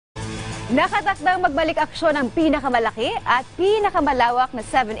Nakatakdang magbalik aksyon ang pinakamalaki at pinakamalawak na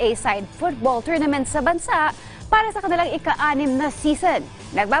 7A side football tournament sa bansa para sa kanilang ika-anim na season.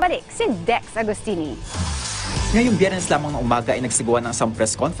 Nagbabalik si Dex Agustini. Ngayong Biyernes lamang ng umaga ay nagsagawa ng isang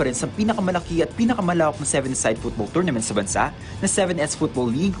press conference ang pinakamalaki at pinakamalawak na 7-side football tournament sa bansa na 7S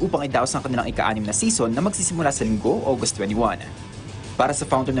Football League upang idaos ang kanilang ika-anim na season na magsisimula sa Linggo, August 21. Para sa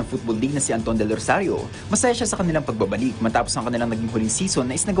founder ng Football League na si Anton Del Rosario, masaya siya sa kanilang pagbabalik matapos ang kanilang naging huling season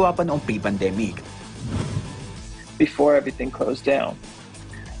na isinagawa pa noong pre-pandemic. Before everything closed down,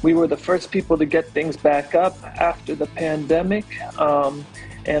 we were the first people to get things back up after the pandemic,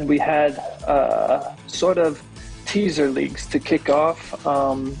 and we had sort of teaser leagues to kick off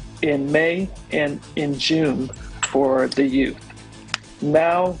in May and in June for the youth.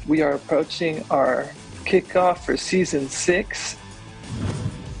 Now we are approaching our kickoff for season 6.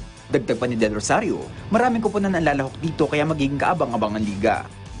 Dagdag pa ni Del Rosario, maraming koponan ang lalahok dito kaya magiging kaabang-abang ang liga.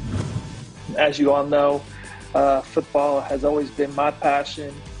 As you all know, football has always been my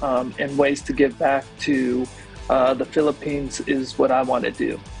passion, and ways to give back to the Philippines is what I want to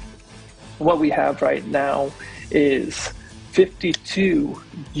do. What we have right now is 52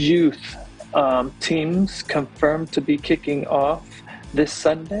 youth teams confirmed to be kicking off this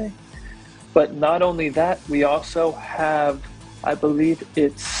Sunday. But not only that, we also have, I believe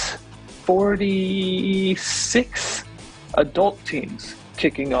it's 46 adult teams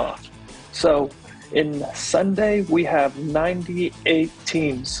kicking off. So in Sunday, we have 98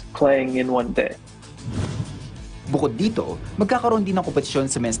 teams playing in one day. Bukod dito, magkakaroon din ng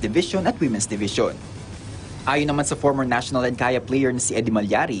kompetisyon sa men's division at women's division. Ayon naman sa former national and kaya player na si Eddie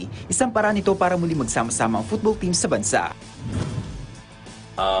Malyari, isang paraan ito para muli magsama-sama ang football team sa bansa.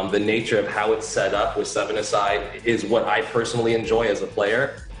 The nature of how it's set up with 7-a-side is what I personally enjoy as a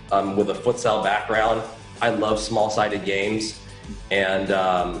player. With a futsal background, I love small-sided games, and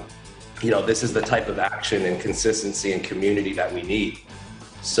this is the type of action and consistency and community that we need.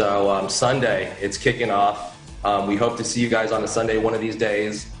 So Sunday, it's kicking off. We hope to see you guys on a Sunday one of these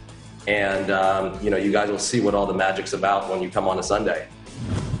days, and you guys will see what all the magic's about when you come on a Sunday.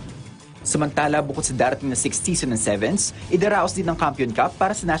 Samantala, bukod sa darating na 6th season ng 7s, idaraos din ng Champion Cup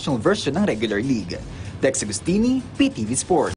para sa national version ng regular league. Dex Agustini, PTV Sports.